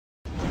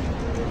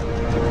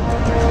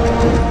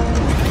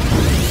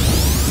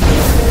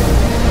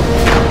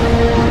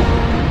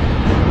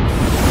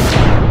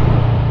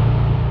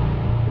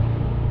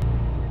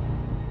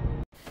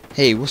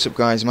Hey, what's up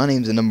guys, my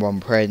name's the number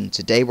one Pred, and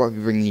today what I'll be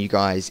bringing you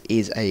guys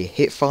is a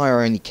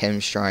hipfire only KEM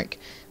strike.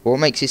 What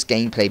makes this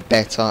gameplay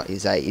better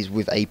is that it is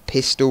with a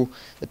pistol,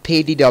 the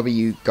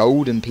PDW,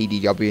 golden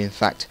PDW in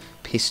fact,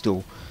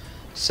 pistol.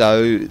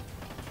 So,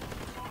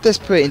 let's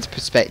put it into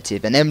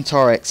perspective. An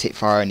MTAR-X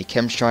hipfire only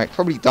KEM strike,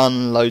 probably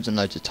done loads and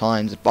loads of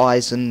times.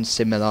 Bison,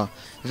 similar.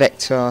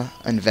 Vector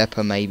and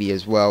Vepr maybe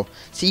as well.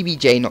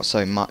 CBJ not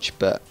so much,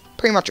 but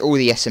pretty much all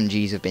the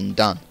SMGs have been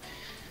done.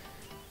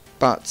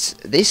 But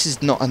this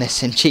is not an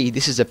SMG,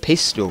 this is a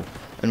pistol.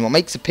 And what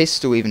makes a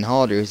pistol even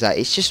harder is that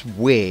it's just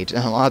weird.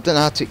 I don't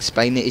know how to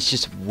explain it, it's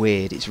just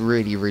weird. It's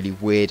really, really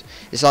weird.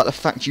 It's like the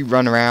fact you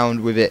run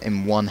around with it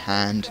in one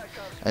hand.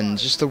 And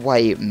just the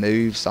way it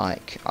moves,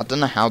 like, I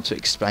don't know how to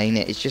explain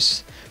it. It's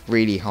just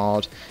really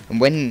hard.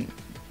 And when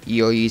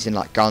you're using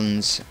like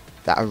guns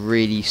that are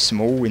really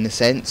small in a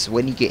sense,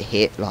 when you get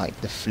hit,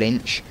 like the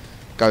flinch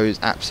goes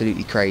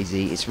absolutely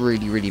crazy. It's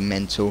really, really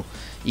mental.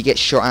 You get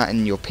shot at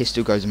and your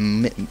pistol goes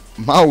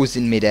miles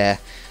in midair.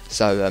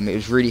 So it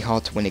was really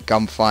hard to win a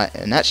gunfight.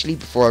 And actually,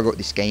 before I got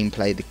this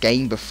gameplay, the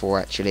game before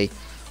actually,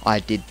 I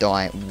did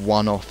die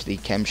one off the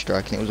KEM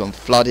strike, and it was on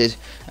flooded,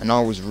 and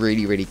I was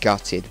really, really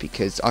gutted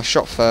because I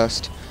shot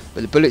first,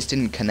 but the bullets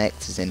didn't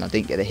connect, as in I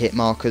didn't get the hit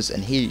markers,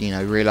 and he, you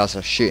know, realised I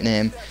was shooting at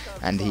him,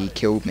 and he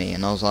killed me,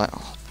 and I was like,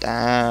 oh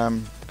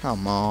damn,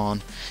 come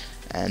on.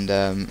 And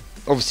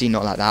obviously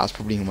not like that. I was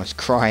probably almost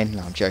crying.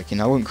 No, I'm joking.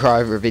 I wouldn't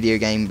cry over a video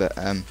game, but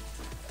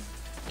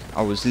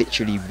I was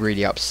literally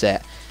really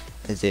upset,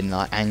 as in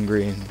like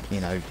angry and,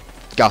 you know,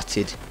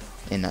 gutted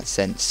in that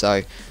sense.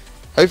 So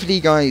hopefully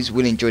you guys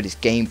will enjoy this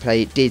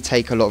gameplay. It did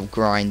take a lot of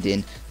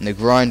grinding, and the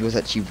grind was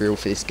actually real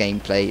for this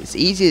gameplay. It's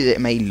easy as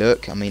it may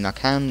look. I mean, I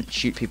can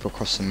shoot people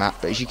across the map,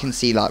 but as you can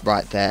see, like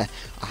right there,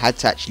 I had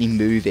to actually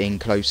move in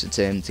closer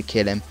to him to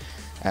kill him.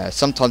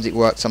 Sometimes it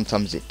worked,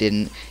 sometimes it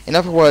didn't. In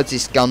other words,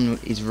 this gun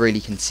is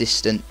really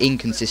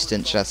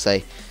inconsistent should I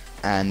say,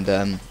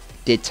 and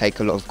did take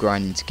a lot of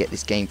grinding to get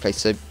this gameplay.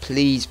 So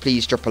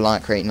please drop a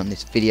like rating on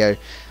this video.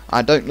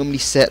 I don't normally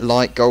set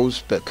like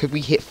goals, but could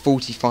we hit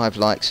 45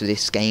 likes for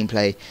this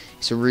gameplay?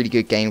 It's a really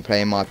good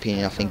gameplay in my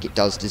opinion. I think it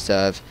does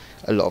deserve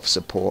a lot of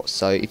support.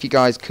 So if you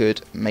guys could,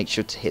 make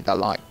sure to hit that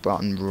like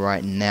button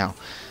right now.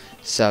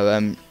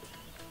 So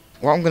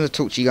what I'm going to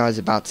talk to you guys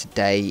about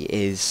today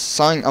is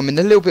something. I'm in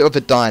a little bit of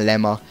a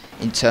dilemma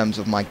in terms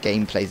of my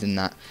gameplays and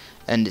that.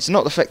 And it's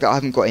not the fact that I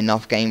haven't got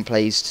enough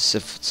gameplays to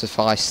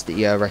suffice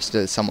the rest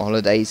of the summer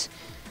holidays.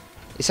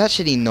 It's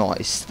actually not.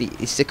 It's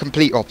the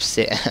complete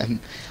opposite.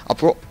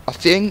 I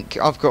think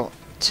I've got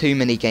too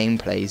many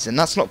gameplays, and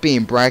that's not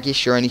being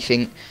braggish or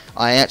anything.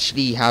 I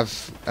actually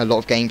have a lot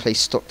of gameplays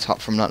stocked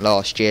up from like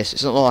last year, so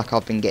it's not like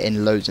I've been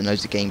getting loads and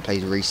loads of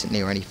gameplays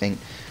recently or anything.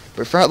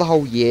 But throughout the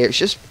whole year, it's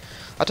just,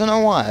 I don't know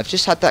why, I've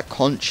just had that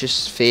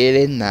conscious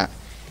feeling that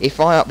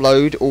if I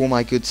upload all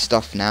my good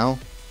stuff now,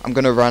 I'm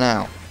going to run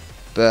out.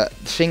 But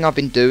the thing I've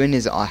been doing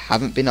is that I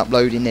haven't been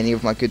uploading any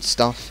of my good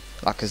stuff.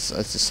 Like as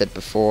I said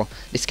before,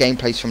 this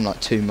gameplay's from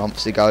like 2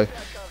 months ago.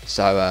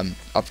 So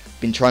I've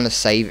been trying to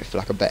save it for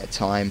like a better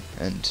time,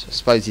 and I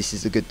suppose this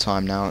is a good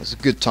time now. It's a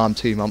good time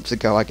 2 months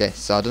ago, I guess.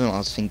 So I don't know what I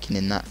was thinking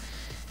in that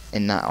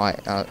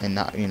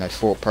you know,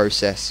 thought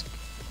process.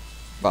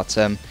 But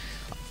I'm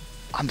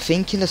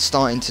thinking of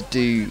starting to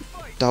do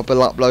double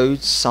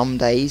uploads some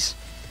days.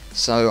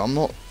 So I'm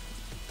not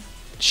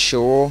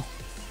sure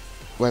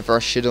whether I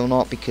should or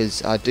not,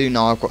 because I do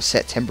know I've got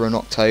September and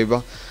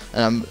October,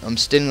 and I'm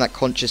still in that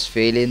conscious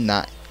feeling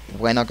that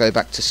when I go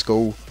back to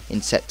school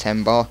in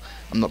September,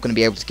 I'm not going to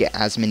be able to get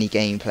as many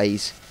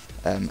gameplays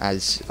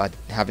as I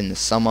have in the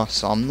summer.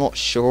 So I'm not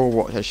sure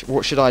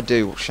what should I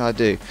do. What should I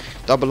do?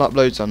 Double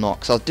uploads or not?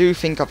 Because I do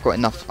think I've got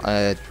enough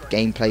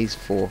gameplays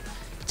for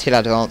till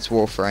Advanced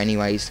Warfare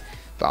anyways.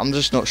 But I'm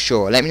just not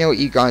sure. Let me know what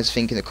you guys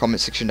think in the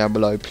comment section down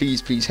below.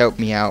 Please help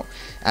me out,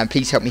 and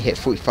please help me hit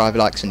 45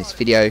 likes on this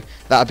video.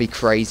 That would be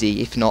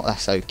crazy. If not,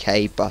 that's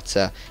okay. But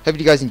hope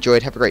you guys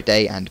enjoyed. Have a great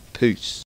day, and peace.